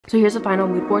So here's the final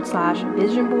mood board slash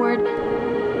vision board.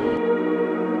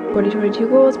 2022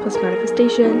 goals plus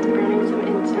manifestations. Burning some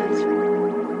incense.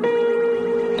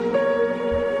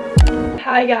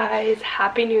 Hi guys,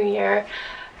 happy new year.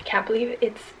 I can't believe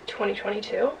it's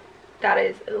 2022. That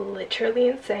is literally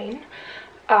insane.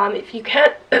 If you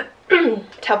can't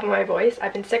tell by my voice,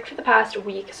 I've been sick for the past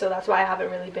week, so that's why I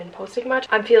haven't really been posting much.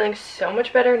 I'm feeling so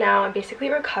much better now. I'm basically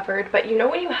recovered, but you know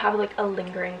when you have like a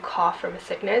lingering cough from a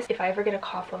sickness? If I ever get a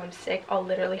cough while I'm sick, I'll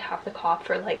literally have the cough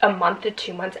for like a month to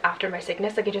 2 months after my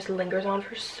sickness. Like it just lingers on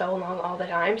for so long all the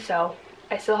time. So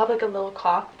I still have like a little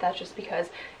cough. That's just because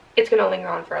it's gonna linger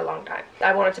on for a long time.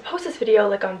 I wanted to post this video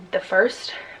like on the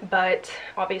 1st, but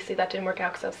obviously that didn't work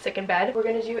out because I was sick in bed. We're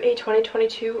gonna do a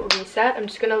 2022 reset. I'm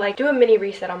just gonna like do a mini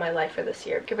reset on my life for this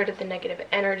year. Get rid of the negative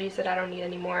energies that I don't need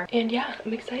anymore. And yeah,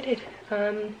 I'm excited.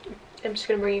 I'm just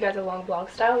gonna bring you guys along vlog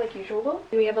style like usual.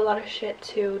 We have a lot of shit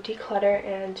to declutter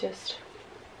and just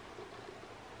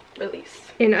release.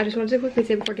 And I just wanted to quickly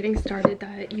say before getting started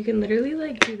that you can literally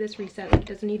like do this reset. Like, it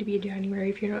doesn't need to be in January.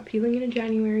 If you're not feeling it in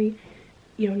January,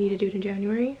 you don't need to do it in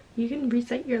January. You can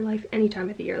reset your life any time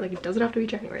of the year. Like, it doesn't have to be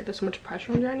January. There's so much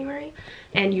pressure on January,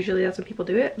 and usually that's when people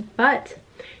do it. But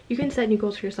you can set new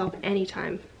goals for yourself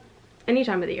anytime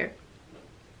of the year.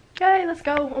 Yay, let's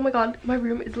go. Oh my god, my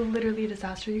room is literally a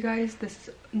disaster, you guys.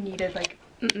 This needed like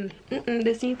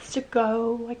this needs to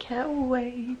go. I can't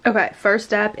wait. Okay, first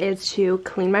step is to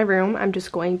clean my room. I'm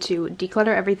just going to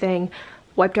declutter everything,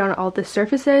 wipe down all the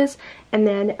surfaces, and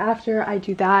then after I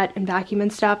do that and vacuum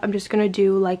and stuff, I'm just gonna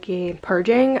do like a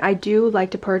purging. I do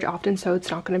like to purge often, so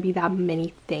it's not gonna be that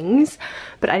many things,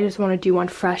 but I just want to do one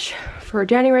fresh for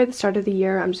January, the start of the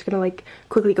year. I'm just gonna like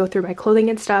quickly go through my clothing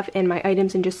and stuff and my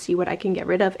items and just see what I can get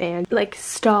rid of, and like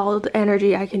stalled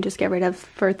energy I can just get rid of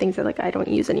for things that like I don't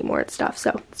use anymore and stuff.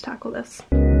 So let's tackle this.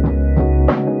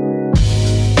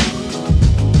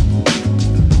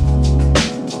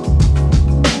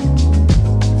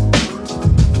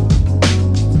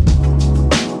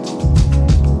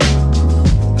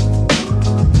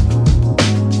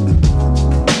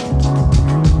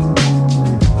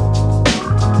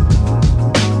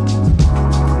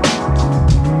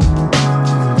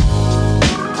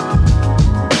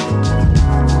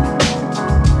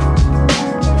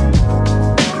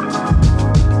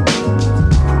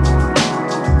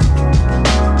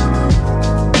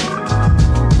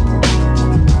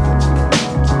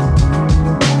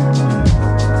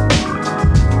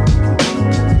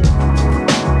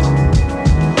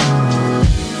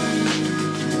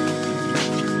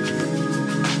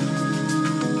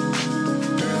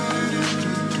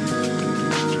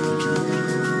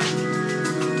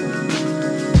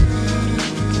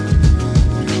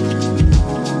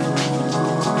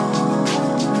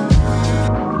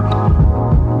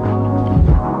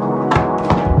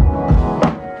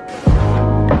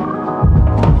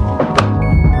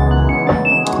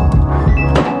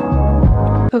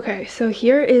 Okay, so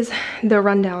here is the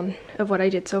rundown of what I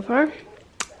did so far.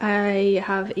 I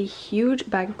have a huge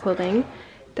bag of clothing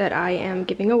that I am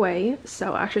giving away.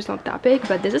 So actually it's not that big,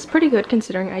 but this is pretty good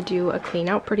considering I do a clean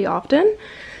out pretty often.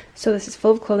 So this is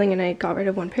full of clothing, and I got rid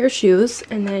of one pair of shoes.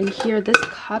 And then here, this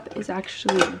cup is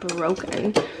actually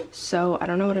broken. So I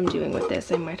don't know what I'm doing with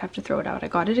this. I might have to throw it out. I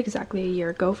got it exactly a year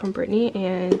ago from Brittany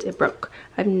and it broke.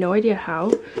 I have no idea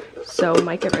how. So I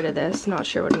might get rid of this. Not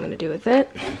sure what I'm going to do with it.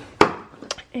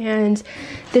 And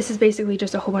this is basically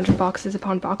just a whole bunch of boxes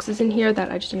upon boxes in here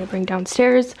that I just need to bring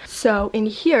downstairs. So in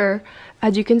here,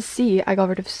 as you can see, I got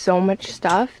rid of so much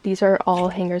stuff. These are all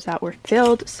hangers that were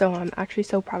filled, so I'm actually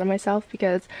so proud of myself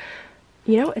because,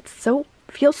 you know, it's so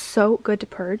feels so good to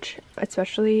purge,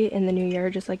 especially in the new year,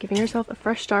 just like giving yourself a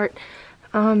fresh start.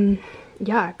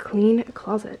 Yeah, clean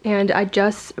closet. And I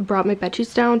just brought my bed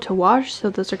sheets down to wash, so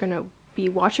those are gonna be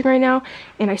washing right now,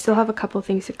 and I still have a couple of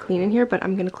things to clean in here, but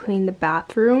I'm gonna clean the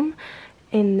bathroom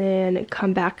and then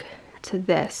come back to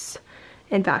this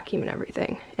and vacuum and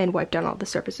everything and wipe down all the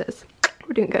surfaces.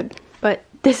 We're doing good, but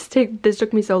this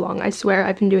took me so long. I swear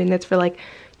I've been doing this for like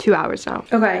 2 hours now.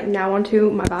 Okay, now onto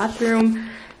my bathroom.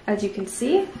 As you can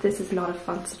see, this is not a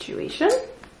fun situation.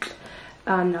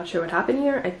 I'm not sure what happened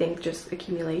here. I think just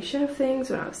accumulation of things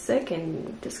when I was sick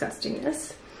and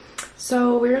disgustingness.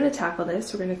 So we're gonna tackle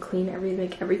this. We're gonna clean everything,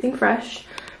 make everything fresh.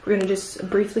 We're gonna just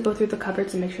briefly go through the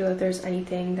cupboards and make sure that there's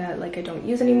anything that like I don't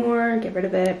use anymore, get rid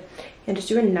of it, and just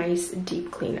do a nice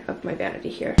deep clean of my vanity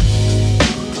here.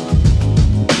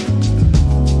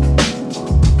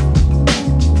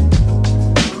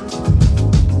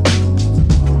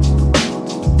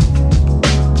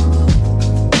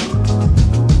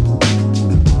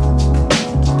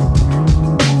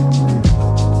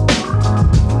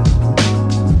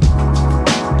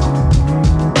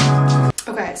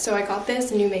 so I got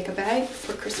this new makeup bag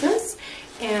for Christmas,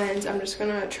 and I'm just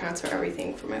gonna transfer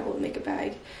everything from my old makeup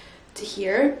bag to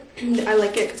here. I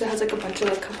like it because it has like a bunch of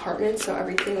like compartments, so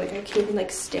everything, like I can even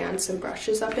like stand some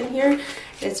brushes up in here.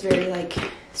 It's very like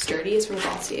sturdy. It's from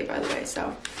Vsco, by the way, so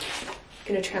I'm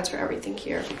gonna transfer everything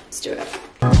here. Let's do it.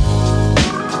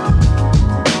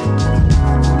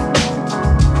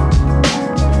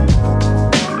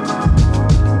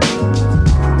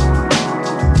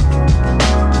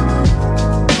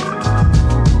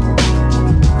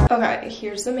 Okay,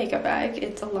 here's the makeup bag.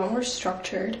 It's a lot more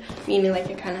structured, meaning like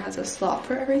it kind of has a slot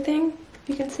for everything,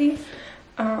 you can see.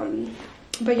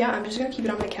 But yeah, I'm just gonna keep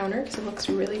it on my counter because it looks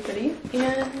really pretty,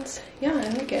 and yeah, I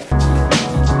like it.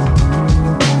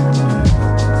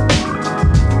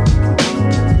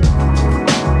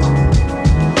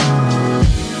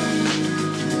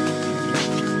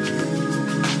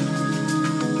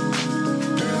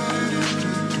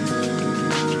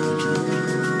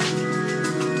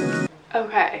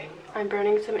 Okay, I'm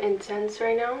burning some incense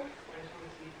right now,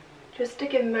 just to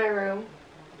give my room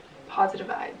positive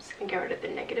vibes and get rid of the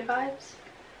negative vibes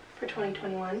for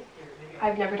 2021.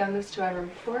 I've never done this to my room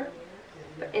before,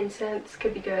 but incense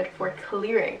could be good for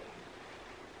clearing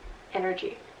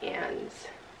energy and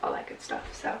all that good stuff,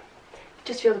 so it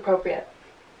just feels appropriate.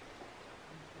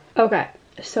 Okay,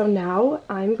 so now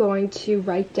I'm going to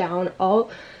write down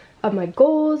all of my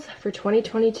goals for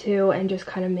 2022 and just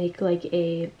kind of make like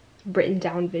a written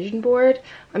down vision board.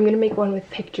 I'm gonna make one with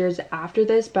pictures after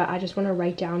this, but I just want to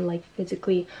write down like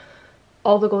physically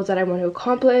all the goals that I want to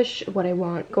accomplish, what I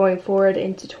want going forward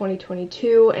into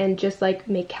 2022, and just like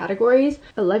make categories: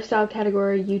 a lifestyle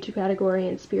category, YouTube category,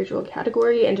 and spiritual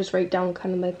category, and just write down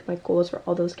kind of like my goals for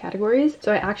all those categories.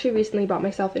 So I actually recently bought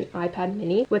myself an iPad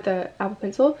mini with an Apple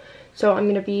Pencil, so I'm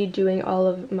going to be doing all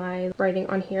of my writing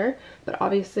on here. But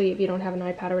obviously if you don't have an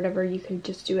iPad or whatever, you can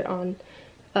just do it on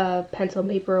pencil and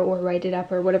paper or write it up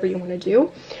or whatever you want to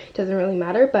do. It doesn't really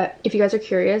matter. But if you guys are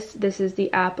curious, this is the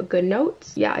app Good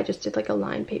Notes. Yeah, I just did like a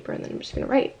line paper and then I'm just gonna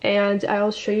write, and I'll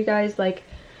show you guys like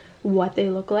what they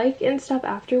look like and stuff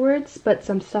afterwards, but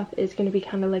some stuff is going to be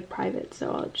kind of like private,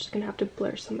 so I'm just gonna have to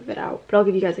blur some of it out, but I'll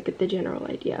give you guys like the general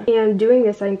idea. And doing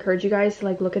this, I encourage you guys to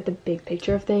like look at the big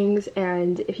picture of things,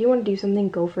 and if you want to do something,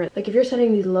 go for it. Like if you're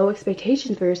setting these low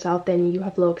expectations for yourself, then you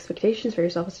have low expectations for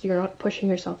yourself, so you're not pushing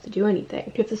yourself to do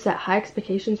anything. You have to set high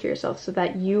expectations for yourself so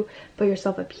that you put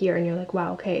yourself up here and you're like,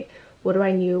 wow, okay, what do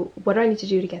I need to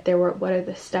do to get there? What are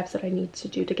the steps that I need to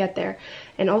do to get there?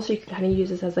 And also you can kind of use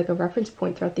this as like a reference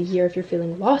point throughout the year. If you're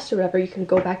feeling lost or whatever, you can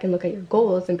go back and look at your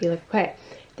goals and be like, okay,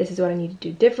 this is what I need to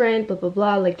do different, blah blah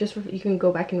blah. Like just you can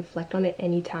go back and reflect on it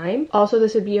anytime. Also,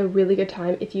 this would be a really good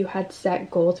time if you had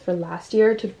set goals for last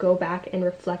year to go back and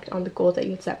reflect on the goals that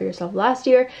you had set for yourself last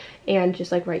year and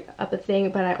just like write up a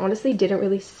thing. But I honestly didn't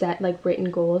really set like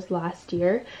written goals last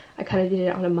year. I kind of did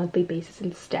it on a monthly basis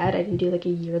instead. I didn't do like a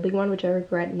yearly one, which I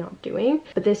regret not doing.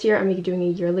 But this year I'm gonna be doing a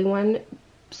yearly one.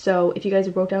 So if you guys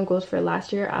wrote down goals for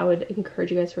last year, I would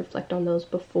encourage you guys to reflect on those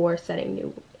before setting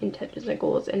new intentions and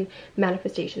goals and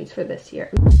manifestations for this year.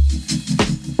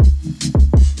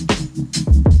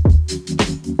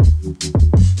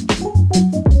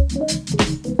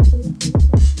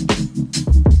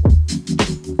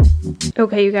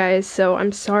 Okay, you guys, so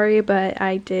I'm sorry, but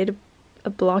I did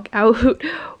block out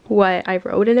what I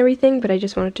wrote and everything, but I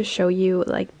just wanted to show you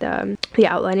like the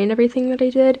outline and everything that I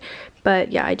did.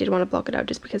 But yeah, I did want to block it out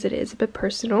just because it is a bit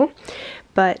personal.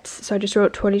 But so I just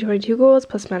wrote 2022 goals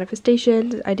plus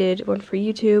manifestations. I did one for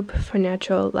YouTube,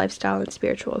 financial, lifestyle, and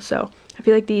spiritual. So I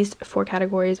feel like these 4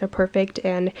 categories are perfect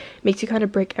and makes you kind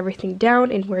of break everything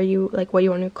down and where you like what you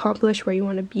want to accomplish, where you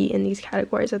want to be in these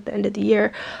categories at the end of the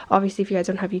year. Obviously, if you guys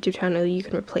don't have YouTube channel, you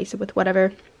can replace it with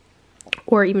whatever,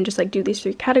 or even just like do these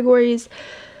 3 categories.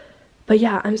 But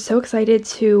yeah, I'm so excited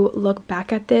to look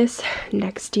back at this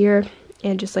next year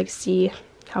and just like see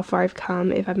how far I've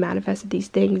come, if I've manifested these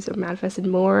things or manifested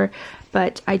more.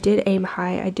 But I did aim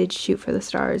high, I did shoot for the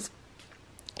stars,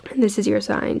 and this is your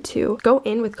sign to go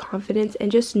in with confidence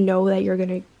and just know that you're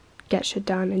gonna get shit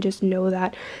done, and just know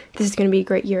that this is gonna be a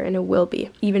great year, and it will be.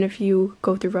 Even if you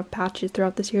go through rough patches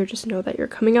throughout this year, just know that you're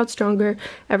coming out stronger.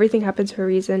 Everything happens for a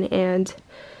reason, and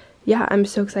yeah, I'm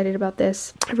so excited about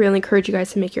this. I really encourage you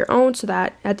guys to make your own so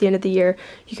that at the end of the year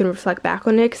you can reflect back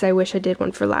on it, because I wish I did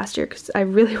one for last year, because I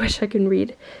really wish I could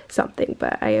read something,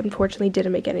 but I unfortunately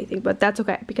didn't make anything. But that's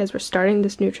okay, because we're starting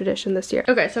this new tradition this year.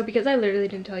 Okay, so because I literally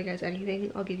didn't tell you guys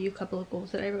anything, I'll give you a couple of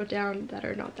goals that I wrote down that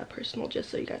are not that personal, just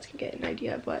so you guys can get an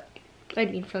idea of what I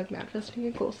mean for like manifesting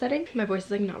and goal setting. My voice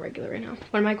is like not regular right now.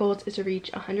 One of my goals is to reach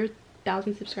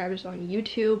 100,000 subscribers on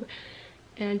YouTube,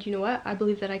 and you know what, I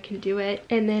believe that I can do it.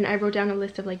 And then I wrote down a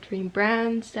list of like dream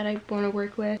brands that I want to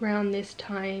work with. Around this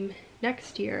time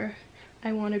next year,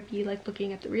 I want to be like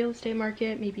looking at the real estate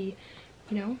market, maybe,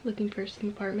 you know, looking for some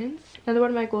apartments. Another one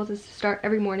of my goals is to start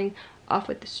every morning off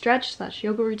with the stretch /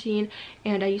 yoga routine,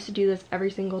 and I used to do this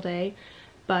every single day,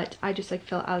 but I just like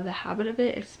fell out of the habit of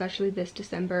it, especially this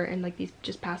December and like these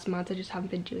just past months. I just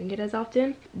haven't been doing it as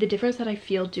often. The difference that I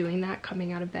feel doing that,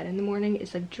 coming out of bed in the morning,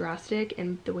 is like drastic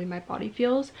in the way my body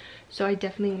feels. So I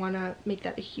definitely want to make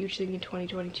that a huge thing in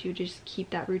 2022, just keep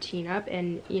that routine up,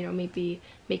 and you know, maybe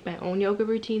make my own yoga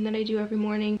routine that I do every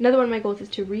morning. Another one of my goals is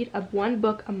to read one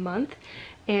book a month,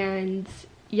 and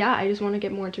yeah, I just want to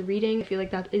get more into reading. I feel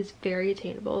like that is very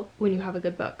attainable when you have a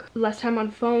good book. Less time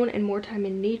on phone and more time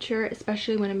in nature,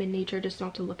 especially when I'm in nature, just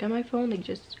not to look at my phone. Like,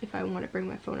 just if I want to bring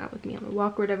my phone out with me on a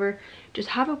walk or whatever, just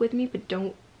have it with me, but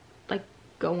don't like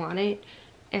go on it,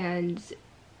 and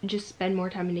just spend more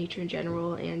time in nature in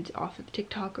general and off of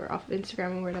TikTok or off of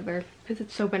Instagram or whatever, because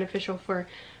it's so beneficial for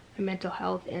my mental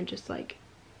health and just like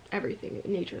everything.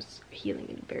 Nature's healing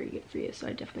and very good for you, so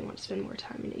I definitely want to spend more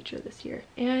time in nature this year.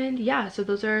 And yeah, so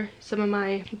those are some of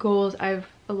my goals. I have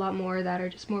a lot more that are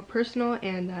just more personal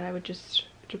and that I would just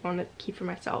want to keep for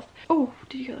myself. Oh,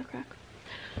 did you hear that crack?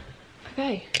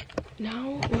 Okay,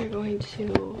 now we're going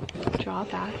to draw a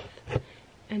bath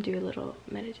and do a little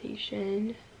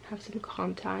meditation, have some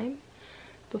calm time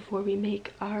before we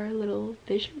make our little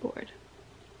vision board.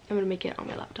 I'm gonna make it on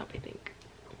my laptop, I think.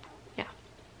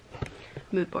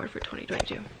 Mood board for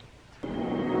 2022.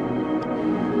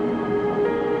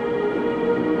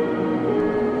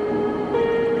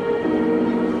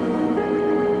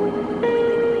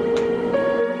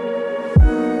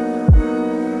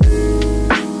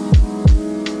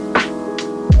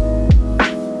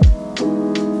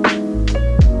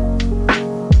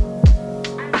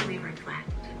 As we reflect,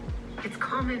 it's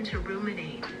common to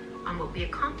ruminate on what we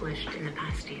accomplished in the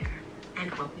past year and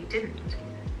what we didn't.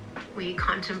 We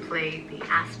contemplate the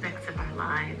aspects of our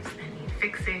lives that need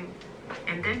fixing,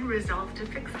 and then resolve to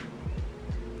fix them.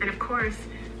 And of course,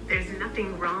 there's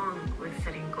nothing wrong with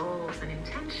setting goals and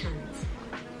intentions,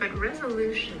 but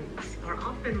resolutions are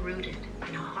often rooted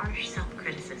in a harsh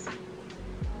self-criticism.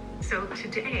 So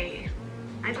today,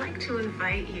 I'd like to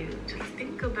invite you to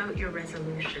think about your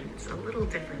resolutions a little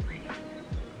differently.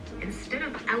 Instead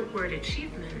of outward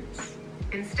achievements,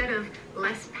 instead of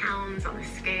less pounds on the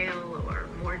scale or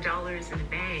more dollars in the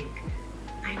bank,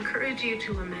 I encourage you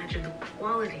to imagine the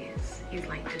qualities you'd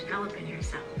like to develop in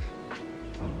yourself.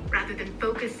 Rather than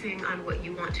focusing on what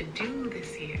you want to do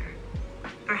this year,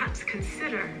 perhaps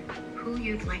consider who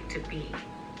you'd like to be.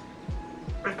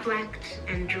 Reflect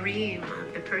and dream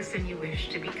of the person you wish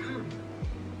to become.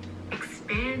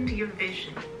 Expand your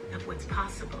vision of what's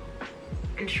possible,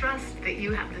 and trust that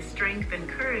you have the strength and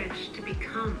courage to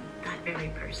become that very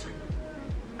person.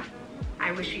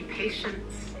 I wish you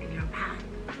patience in your path,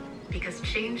 because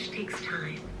change takes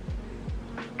time.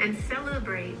 And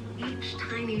celebrate each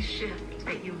tiny shift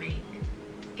that you make,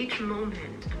 each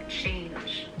moment of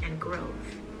change and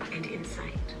growth and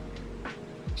insight.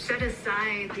 Set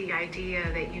aside the idea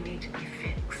that you need to be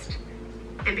fixed,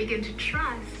 and begin to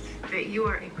trust that you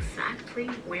are exactly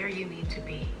where you need to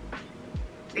be,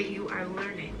 that you are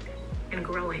learning and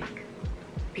growing,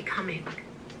 becoming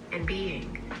and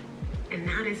being, and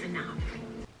that is enough.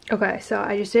 Okay, so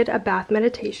I just did a bath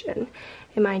meditation,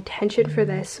 and my intention for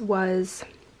this was,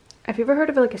 have you ever heard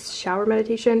of like a shower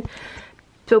meditation?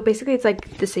 So basically it's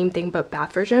like the same thing but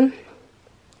bath version.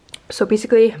 So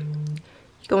basically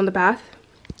you go in the bath,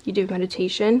 you do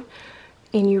meditation,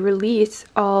 and you release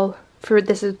all,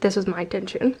 this was my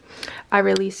intention, I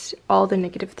released all the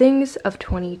negative things of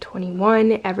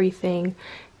 2021, everything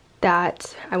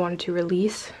that I wanted to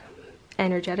release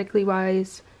energetic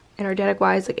wise,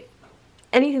 like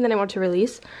anything that I want to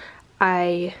release,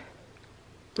 I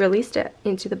released it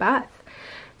into the bath.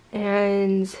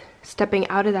 And stepping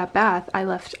out of that bath, I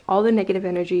left all the negative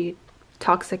energy,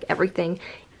 toxic everything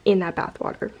in that bath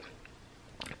water,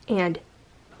 and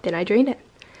then I drained it.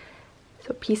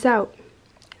 So peace out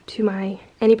to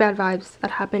any bad vibes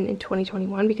that happened in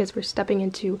 2021, because we're stepping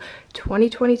into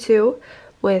 2022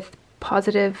 with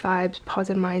positive vibes,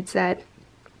 positive mindset.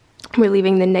 We're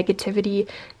leaving the negativity,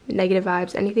 the negative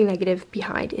vibes, anything negative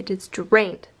behind. It is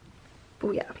drained.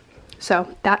 Oh yeah.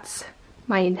 So that's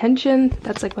my intention.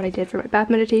 That's like what I did for my bath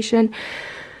meditation.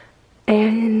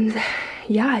 And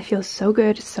yeah, I feel so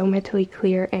good, so mentally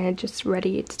clear, and just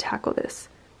ready to tackle this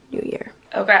new year.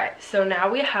 Okay, so now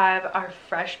we have our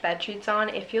fresh bed sheets on.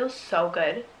 It feels so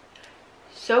good.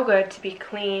 So good to be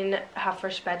clean, have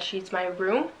fresh bed sheets. My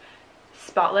room,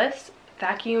 spotless,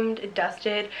 vacuumed,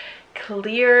 dusted.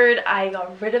 cleared. I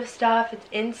got rid of stuff. It's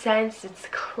incensed. It's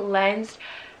cleansed.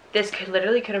 This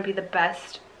couldn't be the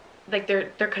best. Like there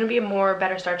couldn't be a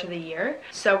better start to the year.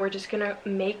 So we're just gonna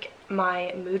make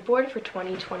my mood board for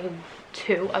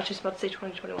 2022. I was just about to say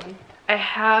 2021. I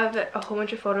have a whole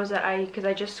bunch of photos that because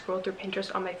I just scrolled through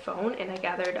Pinterest on my phone and I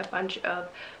gathered a bunch of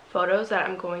photos that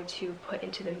I'm going to put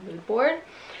into the mood board.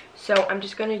 So I'm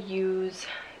just gonna use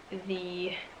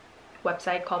the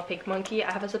website called PicMonkey.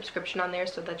 I have a subscription on there,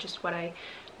 so that's just what I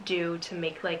do to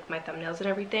make like my thumbnails and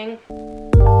everything.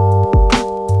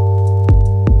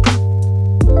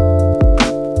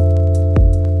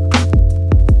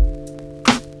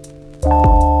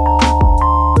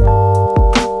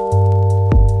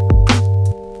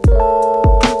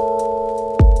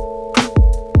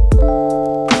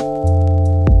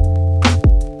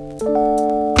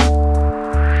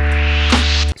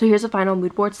 So here's a final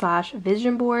mood board slash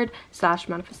vision board slash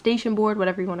manifestation board,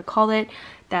 whatever you want to call it,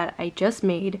 that I just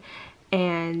made.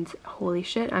 And holy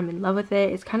shit, I'm in love with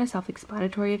it. It's kind of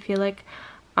self-explanatory, I feel like.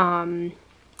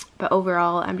 But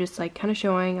overall, I'm just like kind of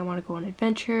showing I want to go on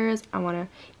adventures. I want to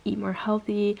eat more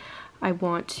healthy. I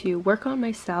want to work on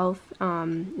myself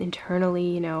internally,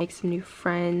 you know, make some new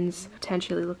friends,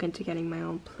 potentially look into getting my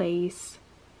own place.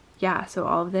 Yeah, so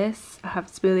all of this, I have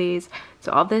smoothies,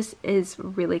 so all of this is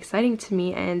really exciting to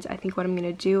me, and I think what I'm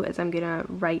gonna do is I'm gonna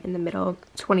write in the middle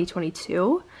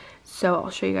 2022, so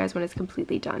I'll show you guys when it's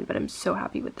completely done, but I'm so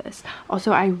happy with this.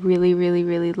 Also, I really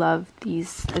love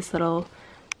this little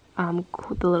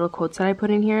the little quotes that I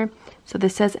put in here. So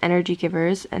this says energy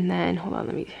givers, and then hold on,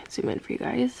 let me zoom in for you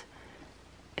guys.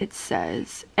 It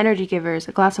says energy givers: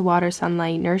 a glass of water,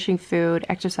 sunlight, nourishing food,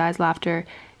 exercise, laughter,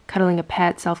 cuddling a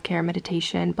pet, self-care,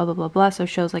 meditation, blah blah blah blah. So it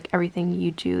shows like everything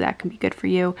you do that can be good for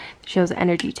you. It shows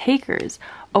energy takers: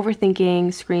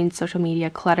 overthinking, screens, social media,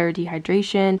 clutter,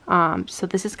 dehydration. So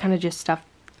this is kind of just stuff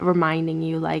reminding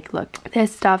you like, look,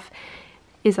 this stuff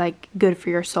is like good for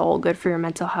your soul, good for your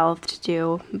mental health to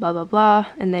do, blah blah blah.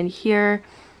 And then here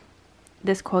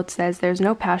this quote says, there's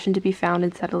no passion to be found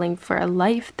in settling for a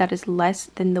life that is less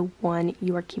than the one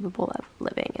you are capable of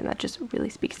living. And that just really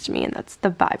speaks to me, and that's the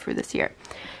vibe for this year.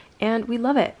 And we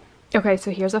love it. Okay,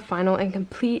 so here's a final and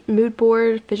complete mood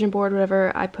board, vision board,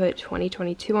 whatever. I put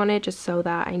 2022 on it just so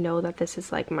that I know that this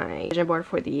is like my vision board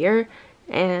for the year.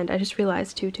 And I just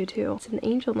realized 222. It's an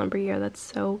angel number year. That's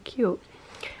so cute.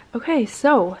 Okay,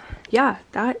 so yeah,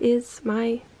 that is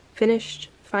my finished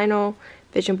final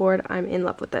vision board. I'm in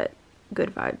love with it.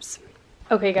 Good vibes.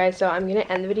 Okay guys, so I'm gonna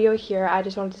end the video here. I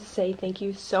just wanted to say thank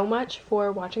you so much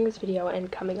for watching this video and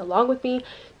coming along with me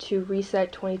to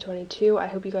reset 2022. I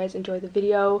hope you guys enjoyed the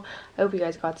video. I hope you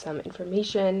guys got some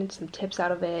information, some tips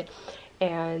out of it.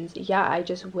 And yeah, I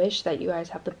just wish that you guys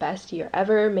have the best year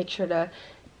ever. Make sure to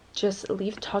just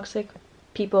leave toxic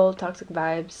people, toxic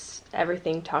vibes,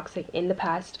 everything toxic in the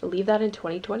past. Leave that in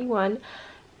 2021.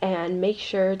 And make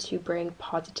sure to bring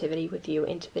positivity with you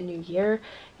into the new year,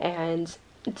 and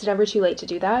it's never too late to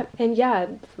do that. And yeah,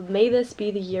 may this be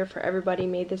the year for everybody.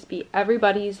 May this be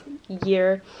everybody's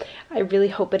year. I really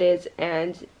hope it is.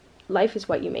 And life is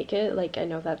what you make it. Like, I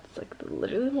know that's like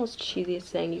literally the most cheesiest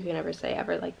thing you can ever say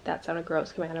ever. Like, that sounded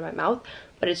gross coming out of my mouth,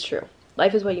 but it's true.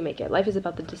 Life is what you make it. Life is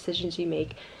about the decisions you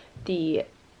make, the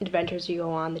adventures you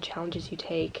go on, the challenges you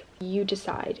take. You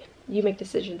decide. You make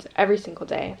decisions every single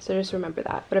day, so just remember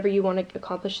that. Whatever you want to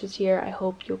accomplish this year, I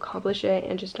hope you accomplish it,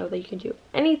 and just know that you can do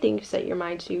anything you set your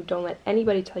mind to. Don't let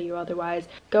anybody tell you otherwise.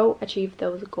 Go achieve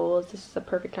those goals. This is the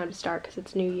perfect time to start because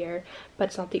it's new year, but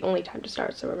it's not the only time to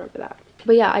start, so remember that.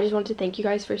 But yeah, I just wanted to thank you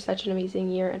guys for such an amazing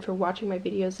year and for watching my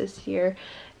videos this year,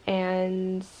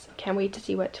 and can't wait to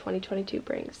see what 2022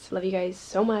 brings. Love you guys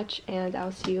so much, and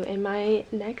I'll see you in my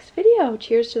next video.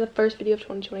 Cheers to the first video of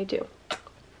 2022.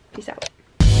 Peace out.